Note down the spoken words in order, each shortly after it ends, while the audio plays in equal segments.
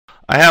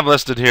I have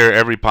listed here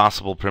every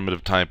possible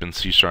primitive type in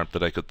C#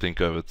 that I could think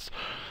of. It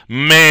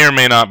may or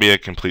may not be a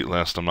complete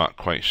list. I'm not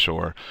quite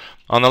sure.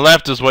 On the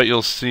left is what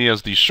you'll see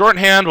as the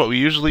shorthand, what we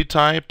usually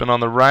type, and on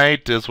the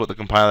right is what the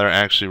compiler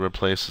actually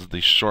replaces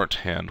the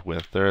shorthand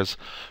with. There is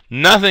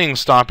nothing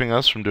stopping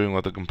us from doing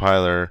what the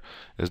compiler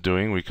is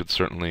doing. We could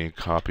certainly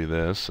copy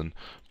this and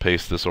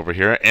paste this over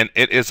here, and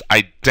it is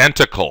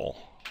identical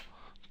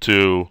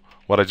to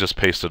what I just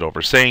pasted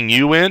over. Saying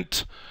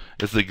uint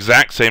is the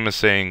exact same as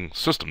saying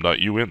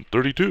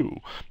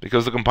system.uint32,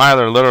 because the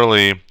compiler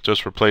literally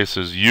just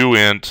replaces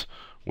uint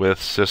with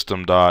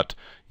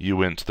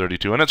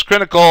system.uint32. And it's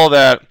critical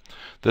that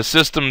the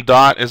system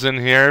dot is in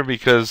here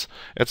because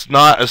it's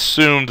not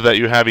assumed that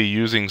you have a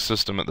using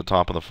system at the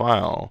top of the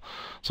file.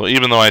 So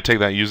even though I take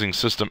that using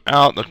system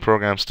out, the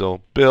program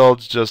still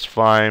builds just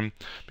fine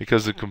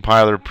because the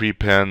compiler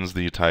prepends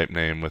the type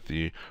name with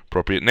the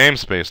appropriate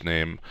namespace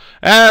name.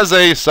 As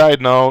a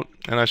side note,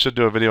 and I should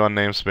do a video on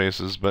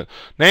namespaces, but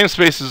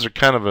namespaces are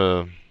kind of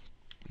a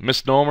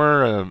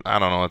misnomer. I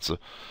don't know, it's a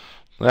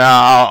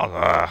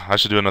I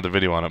should do another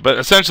video on it. But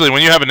essentially,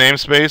 when you have a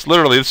namespace,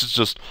 literally this is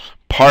just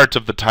part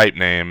of the type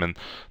name, and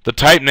the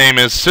type name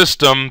is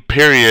system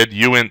period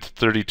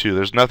uint32.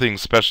 There's nothing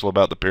special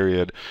about the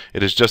period.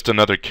 It is just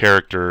another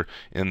character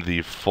in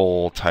the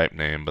full type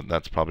name, but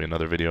that's probably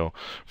another video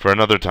for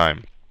another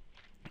time.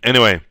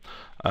 Anyway,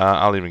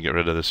 I'll even get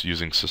rid of this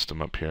using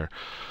system up here.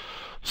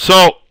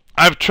 So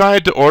I've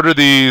tried to order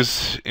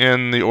these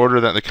in the order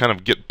that they kind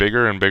of get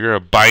bigger and bigger.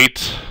 A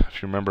byte,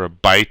 if you remember, a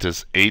byte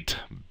is 8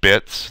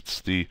 bits.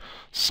 It's the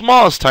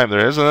smallest type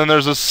there is. And then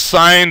there's a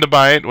signed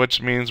byte, which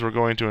means we're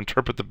going to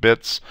interpret the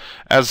bits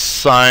as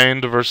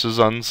signed versus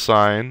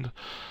unsigned.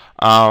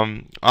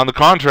 On the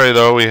contrary,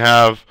 though, we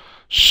have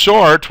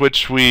short,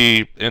 which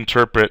we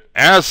interpret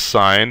as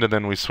signed, and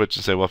then we switch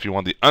and say, well, if you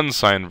want the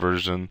unsigned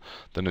version,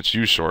 then it's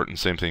ushort. And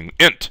same thing,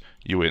 int,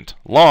 uint,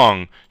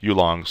 long,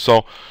 ulong.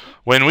 So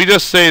when we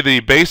just say the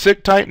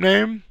basic type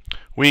name,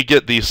 we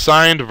get the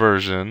signed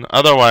version.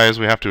 Otherwise,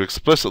 we have to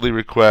explicitly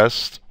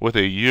request with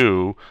a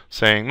U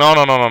saying,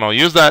 no,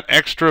 use that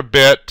extra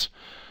bit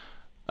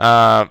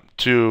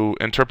to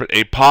interpret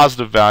a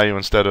positive value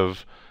instead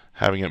of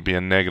having it be a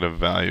negative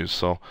value.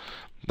 So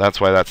that's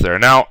why that's there.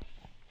 Now,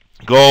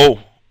 go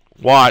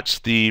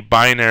watch the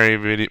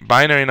binary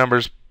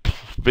numbers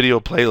video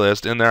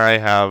playlist. In there I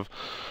have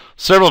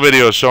several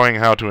videos showing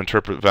how to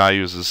interpret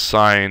values as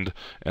signed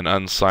and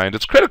unsigned.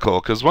 It's critical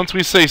because once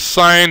we say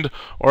signed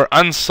or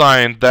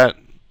unsigned, that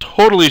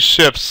totally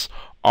shifts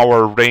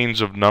our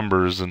range of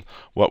numbers and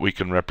what we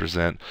can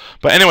represent.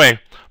 But anyway,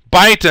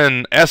 byte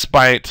and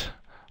sbyte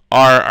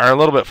are a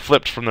little bit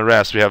flipped from the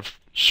rest. We have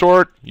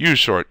short,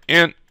 ushort,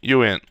 int,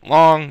 uint,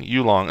 long,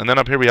 ulong, and then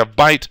up here we have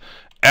byte,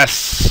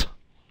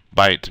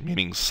 sbyte,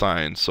 meaning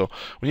signed. So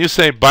when you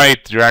say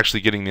byte, you're actually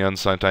getting the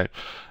unsigned type.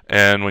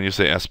 And when you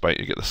say sbyte,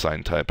 you get the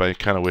signed type. I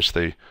kind of wish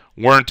they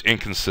weren't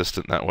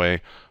inconsistent that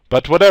way,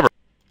 but whatever.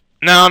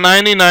 Now,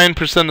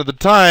 99% of the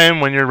time,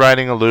 when you're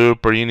writing a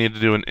loop or you need to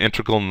do an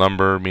integral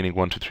number, meaning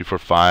 1, 2, 3, 4,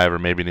 5, or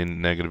maybe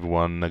 -1,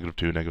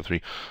 -2,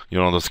 -3, you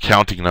know, those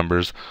counting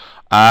numbers,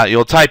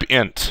 you'll type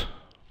int.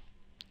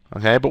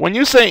 Okay, but when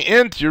you say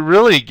int, you're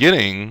really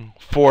getting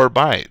 4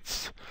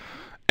 bytes.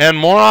 And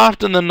more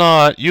often than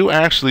not, you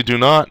actually do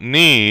not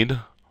need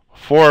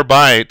 4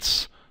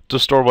 bytes to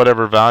store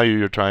whatever value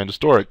you're trying to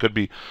store. It could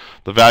be,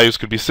 the values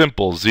could be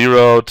simple,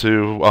 0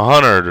 to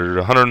 100 or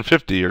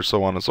 150 or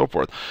so on and so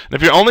forth. And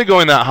if you're only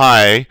going that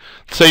high,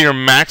 say your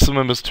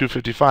maximum is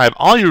 255,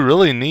 all you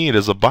really need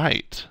is a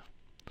byte.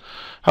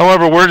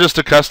 However, we're just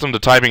accustomed to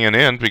typing an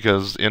int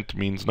because int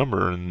means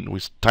number, and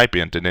we type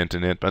int and int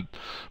and int, but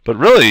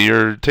really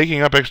you're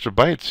taking up extra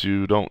bytes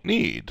you don't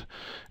need.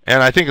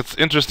 And I think it's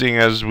interesting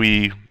as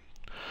we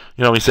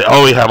say,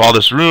 oh, we have all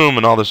this room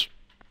and all this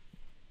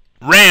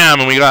RAM,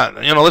 and we got,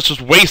 let's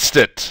just waste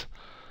it.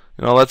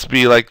 Let's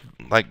be like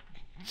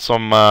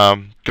some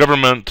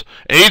government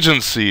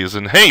agencies,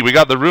 and hey, we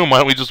got the room, why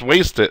don't we just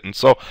waste it? And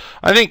so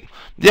I think,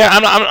 yeah,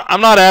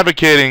 I'm not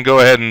advocating go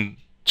ahead and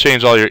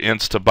change all your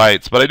ints to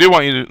bytes, but I do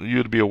want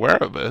you to be aware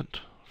of it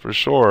for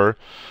sure.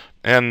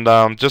 And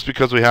just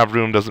because we have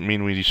room doesn't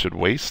mean we should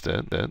waste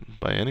it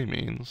by any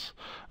means.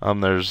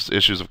 There's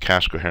issues of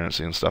cache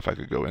coherency and stuff I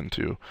could go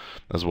into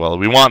as well.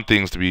 We want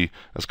things to be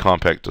as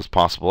compact as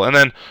possible. And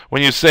then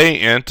when you say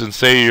int, and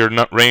say your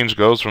range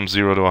goes from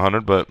 0 to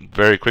 100, but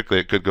very quickly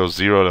it could go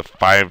 0 to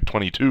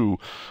 522,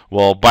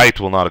 well, byte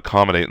will not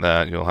accommodate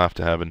that. You'll have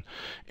to have an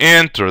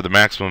int or the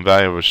maximum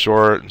value of a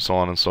short, and so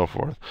on and so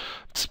forth.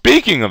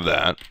 Speaking of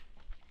that,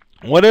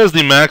 what is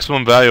the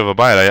maximum value of a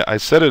byte? I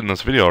said it in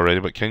this video already,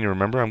 but can you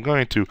remember? I'm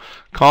going to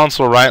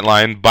console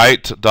writeline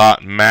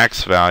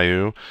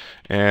byte.maxValue,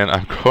 and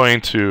I'm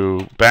going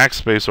to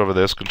backspace over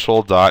this,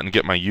 control dot, and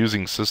get my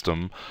using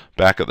system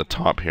back at the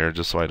top here,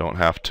 just so I don't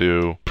have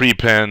to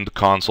prepend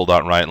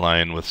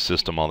console.writeline with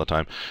system all the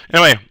time.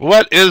 Anyway,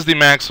 what is the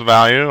max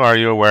value? Are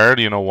you aware?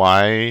 Do you know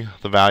why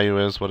the value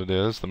is what it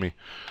is? Let me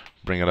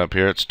bring it up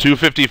here. It's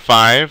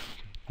 255,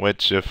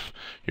 which if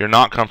you're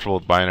not comfortable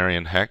with binary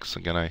and hex,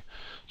 again, I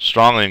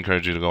strongly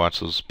encourage you to go watch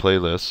those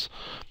playlists.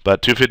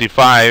 But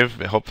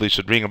 255 hopefully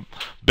should ring a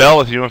bell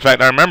with you. In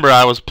fact, I remember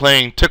I was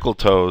playing Tickle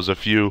Toes.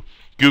 If you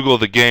Google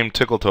the game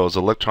Tickle Toes,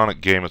 electronic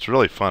game, it's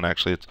really fun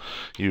actually.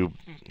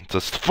 It's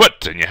a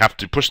foot and you have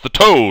to push the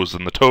toes,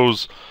 and the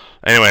toes.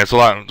 Anyway, it's a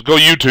lot. Go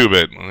YouTube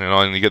it,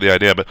 and you get the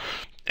idea. But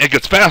it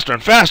gets faster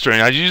and faster,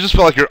 and you just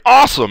feel like you're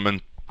awesome.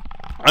 And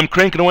I'm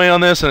cranking away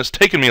on this, and it's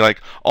taken me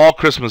like all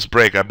Christmas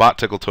break. I bought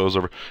Tickle Toes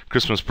over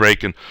Christmas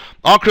break, and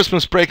all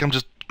Christmas break I'm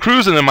just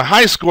cruising, and my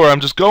high score, I'm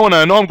just going, and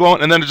I know I'm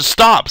going, and then it just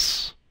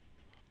stops.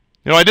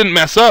 I didn't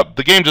mess up.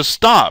 The game just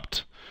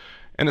stopped.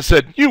 And it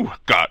said, you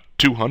got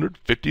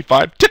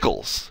 255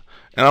 tickles.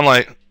 And I'm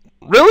like,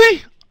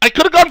 really? I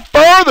could have gone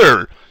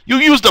further. You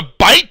used a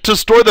byte to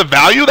store the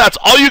value? That's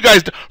all you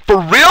guys did? For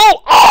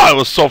real? Oh, it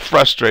was so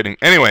frustrating.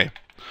 Anyway.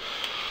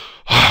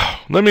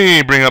 Let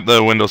me bring up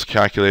the Windows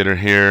calculator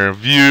here.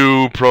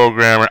 View,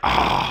 programmer.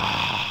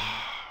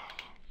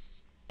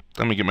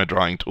 Let me get my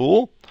drawing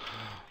tool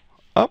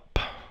up.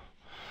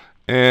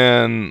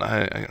 And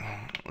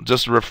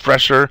just a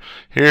refresher.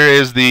 Here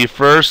is the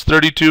first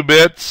 32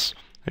 bits.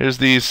 Here's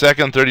the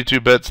second 32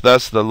 bits.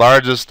 Thus, the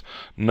largest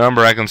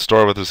number I can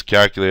store with this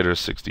calculator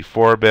is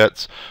 64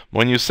 bits.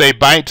 When you say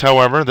byte,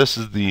 however, this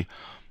is the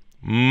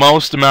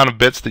most amount of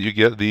bits that you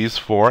get, these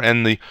 4,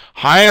 and the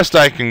highest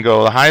I can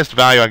go, the highest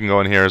value I can go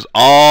in here is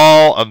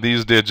all of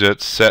these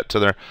digits set to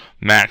their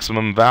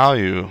maximum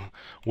value.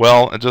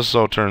 Well, it just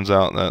so turns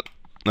out that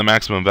the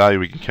maximum value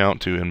we can count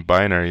to in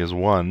binary is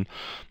 1.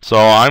 So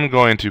I'm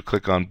going to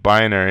click on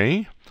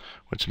binary,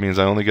 which means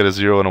I only get a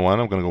 0 and a 1.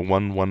 I'm going to go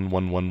 1, 1,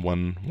 1, 1,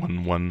 1,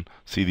 1, 1.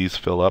 See these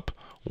fill up?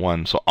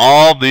 1. So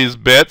all these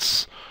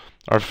bits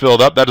are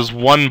filled up. That is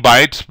 1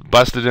 byte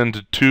busted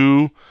into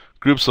 2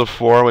 groups of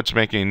 4, which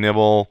make a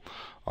nibble.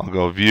 I'll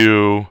go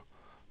view,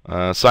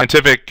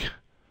 scientific.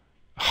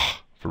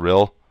 For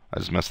real? I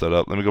just messed that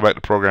up. Let me go back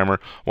to programmer.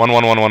 1,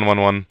 1, 1, 1, 1,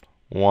 1,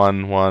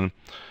 1, 1.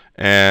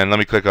 And let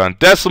me click on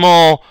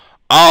decimal.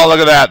 Oh, look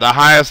at that. The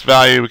highest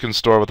value we can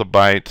store with a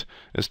byte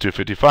is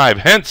 255.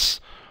 Hence,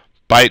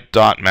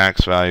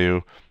 byte.max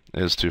value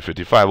is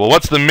 255. Well,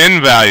 what's the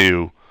min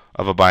value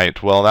of a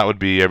byte? Well, that would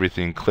be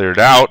everything cleared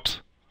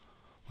out,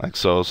 like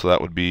so. So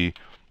that would be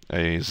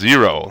a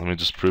 0. Let me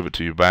just prove it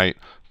to you.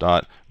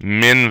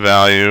 Byte.min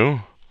value,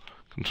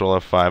 Control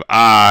F5.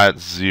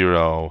 It's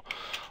 0. All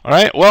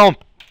right, well,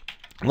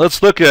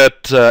 let's look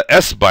at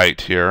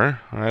sbyte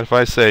here. All right, if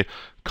I say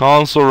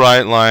console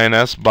write line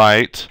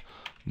sbyte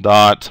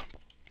dot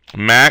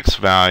max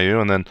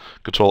value, and then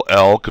Control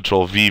L,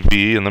 Control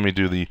VV, and let me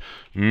do the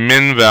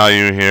min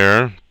value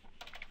here.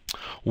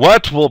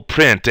 What will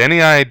print?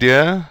 Any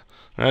idea?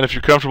 All right, if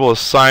you're comfortable with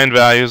signed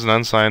values and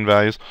unsigned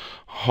values,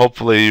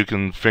 hopefully you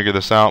can figure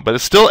this out. But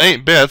it's still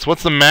 8 bits.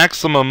 What's the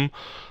maximum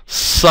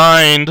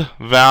signed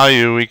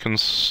value we can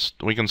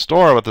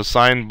store with the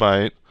signed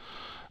byte?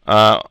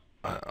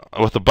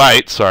 With the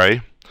byte,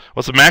 sorry.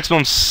 What's the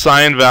maximum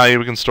signed value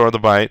we can store with the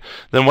byte?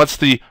 Then what's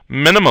the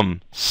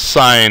minimum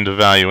signed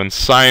value? And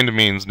signed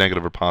means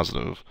negative or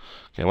positive.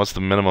 Okay, what's the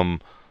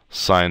minimum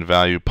signed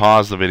value?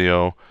 Pause the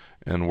video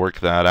and work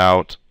that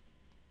out.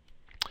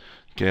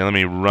 Okay, let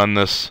me run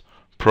this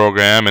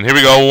program, and here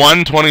we go.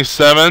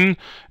 127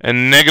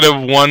 and negative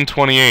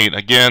 128.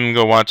 Again,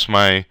 go watch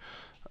my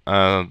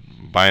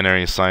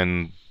binary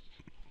sign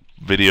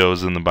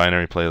videos in the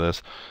binary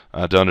playlist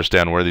to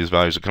understand where these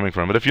values are coming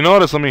from. But if you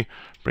notice, let me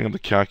bring up the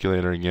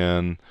calculator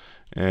again,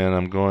 and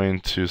I'm going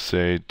to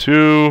say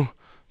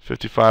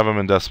 255. I'm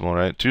in decimal,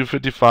 right?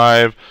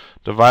 255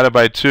 divided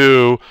by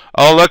 2.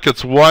 Oh, look,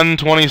 it's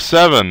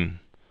 127.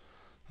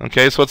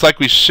 Okay, so it's like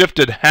we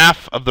shifted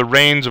half of the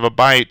range of a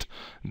byte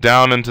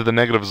down into the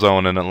negative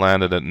zone, and it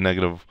landed at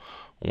negative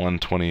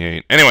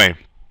 128. Anyway,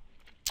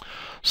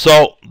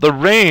 so the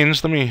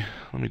range, let me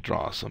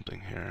draw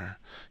something here.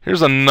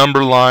 Here's a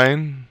number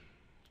line.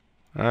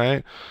 All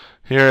right,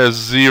 here is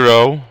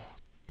 0.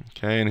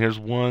 Okay, and here's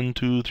 1,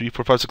 2, 3,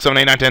 4, 5, 6, 7,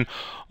 8, 9, 10,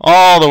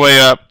 all the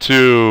way up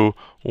to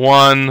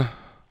 1.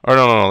 Or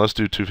no, let's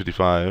do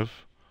 255.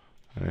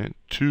 All right,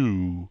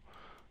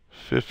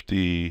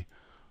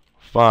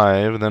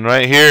 255. And then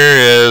right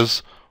here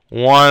is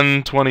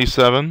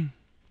 127.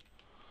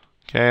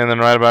 Okay, and then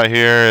right about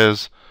here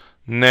is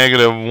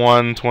negative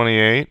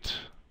 128.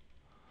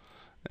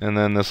 And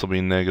then this will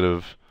be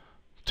negative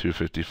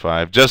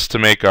 255, just to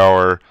make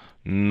our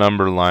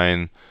number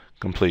line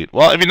complete.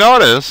 Well, if you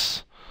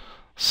notice,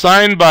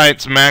 signed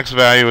byte's max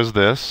value is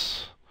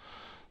this.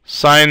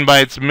 Signed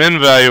byte's min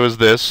value is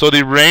this. So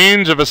the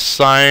range of a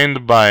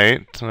signed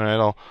byte, all right,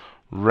 I'll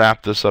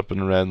wrap this up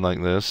in red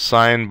like this.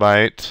 Signed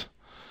byte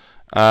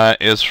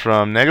is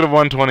from negative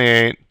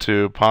 128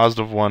 to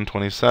positive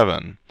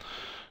 127.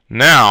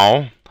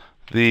 Now,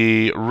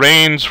 the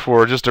range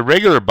for just a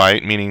regular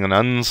byte, meaning an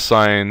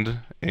unsigned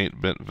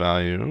 8-bit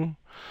value,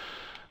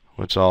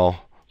 which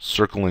I'll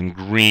circle in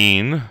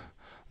green,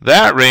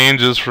 that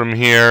range is from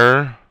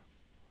here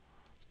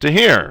to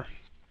here.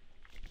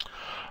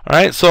 All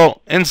right, so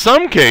in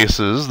some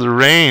cases, the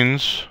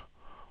range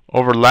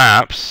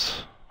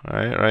overlaps.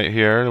 right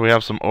here. We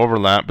have some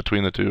overlap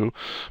between the two.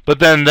 But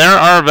then there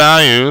are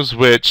values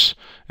which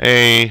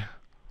a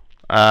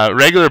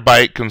regular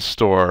byte can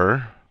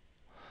store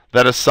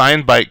that a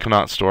signed byte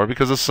cannot store,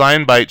 because a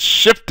signed byte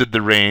shifted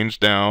the range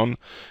down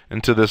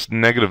into this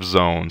negative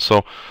zone.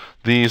 So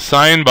the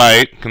signed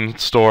byte can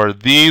store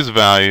these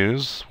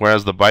values,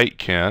 whereas the byte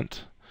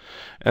can't.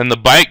 And the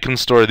byte can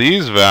store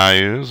these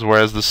values,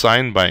 whereas the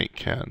signed byte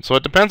can. So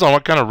it depends on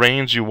what kind of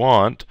range you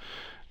want.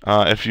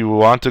 If you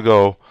want to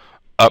go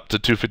up to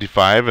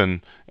 255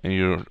 and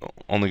you're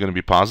only going to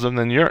be positive,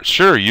 then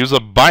sure, use a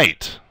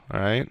byte,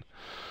 right?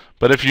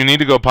 But if you need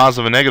to go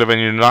positive and negative,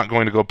 and you're not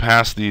going to go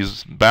past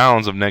these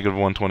bounds of negative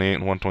 128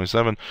 and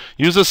 127,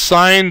 use a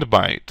signed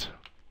byte.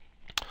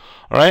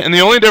 All right, and the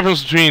only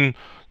difference between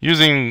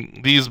using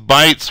these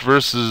bytes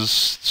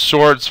versus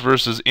shorts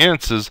versus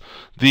ints is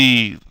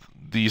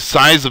the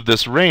size of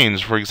this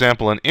range. For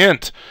example, an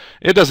int,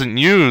 it doesn't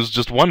use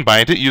just 1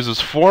 byte, it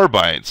uses 4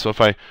 bytes. So if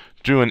I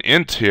drew an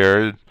int here,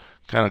 it'd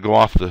kind of go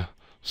off the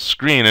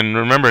screen. And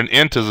remember, an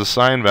int is a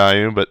signed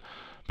value, but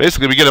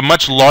basically we get a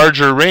much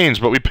larger range,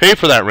 but we pay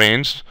for that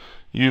range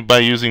by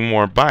using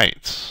more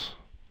bytes.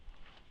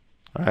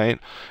 All right.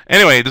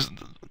 Anyway,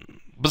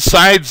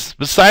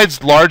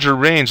 besides larger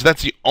range,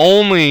 that's the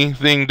only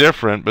thing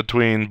different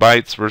between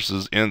bytes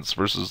versus ints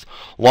versus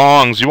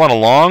longs. You want a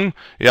long?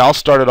 Yeah, I'll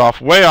start it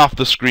off way off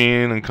the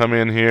screen and come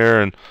in here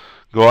and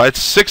go. It's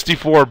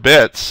 64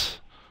 bits,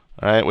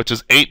 all right, which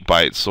is 8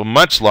 bytes, so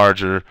much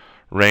larger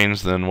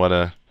range than what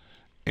a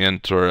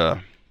int or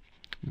a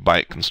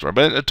byte can store.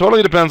 But it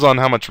totally depends on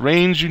how much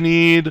range you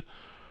need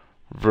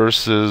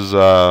versus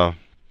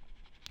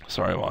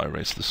sorry, while I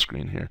erase the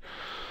screen here,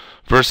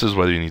 versus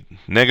whether you need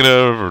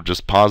negative or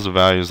just positive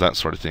values, that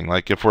sort of thing.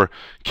 Like if we're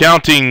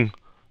counting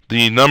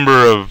the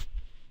number of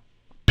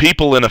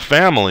people in a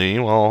family,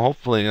 well,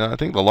 hopefully, I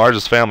think the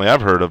largest family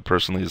I've heard of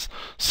personally is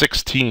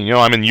 16. You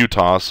know, I'm in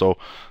Utah, so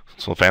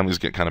families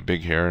get kind of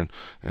big here,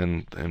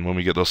 and when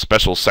we get those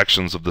special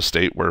sections of the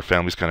state where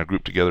families kind of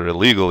group together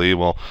illegally,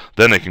 well,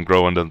 then they can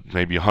grow into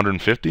maybe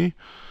 150.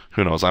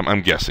 Who knows?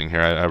 I'm guessing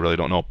here. I really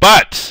don't know.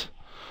 But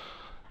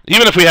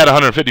even if we had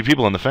 150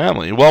 people in the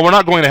family, well, we're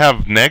not going to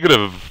have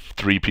negative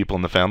 3 people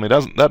in the family.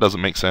 That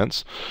doesn't make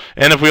sense.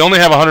 And if we only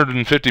have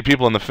 150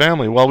 people in the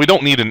family, well, we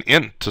don't need an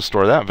int to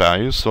store that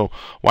value, so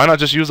why not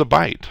just use a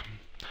byte?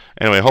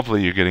 Anyway,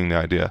 hopefully you're getting the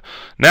idea.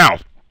 Now,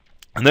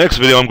 in the next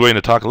video, I'm going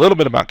to talk a little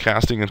bit about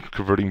casting and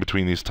converting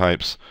between these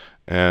types,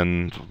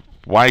 and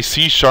why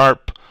C#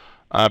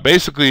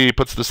 basically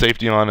puts the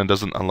safety on and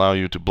doesn't allow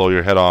you to blow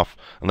your head off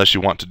unless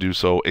you want to do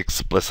so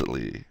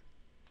explicitly.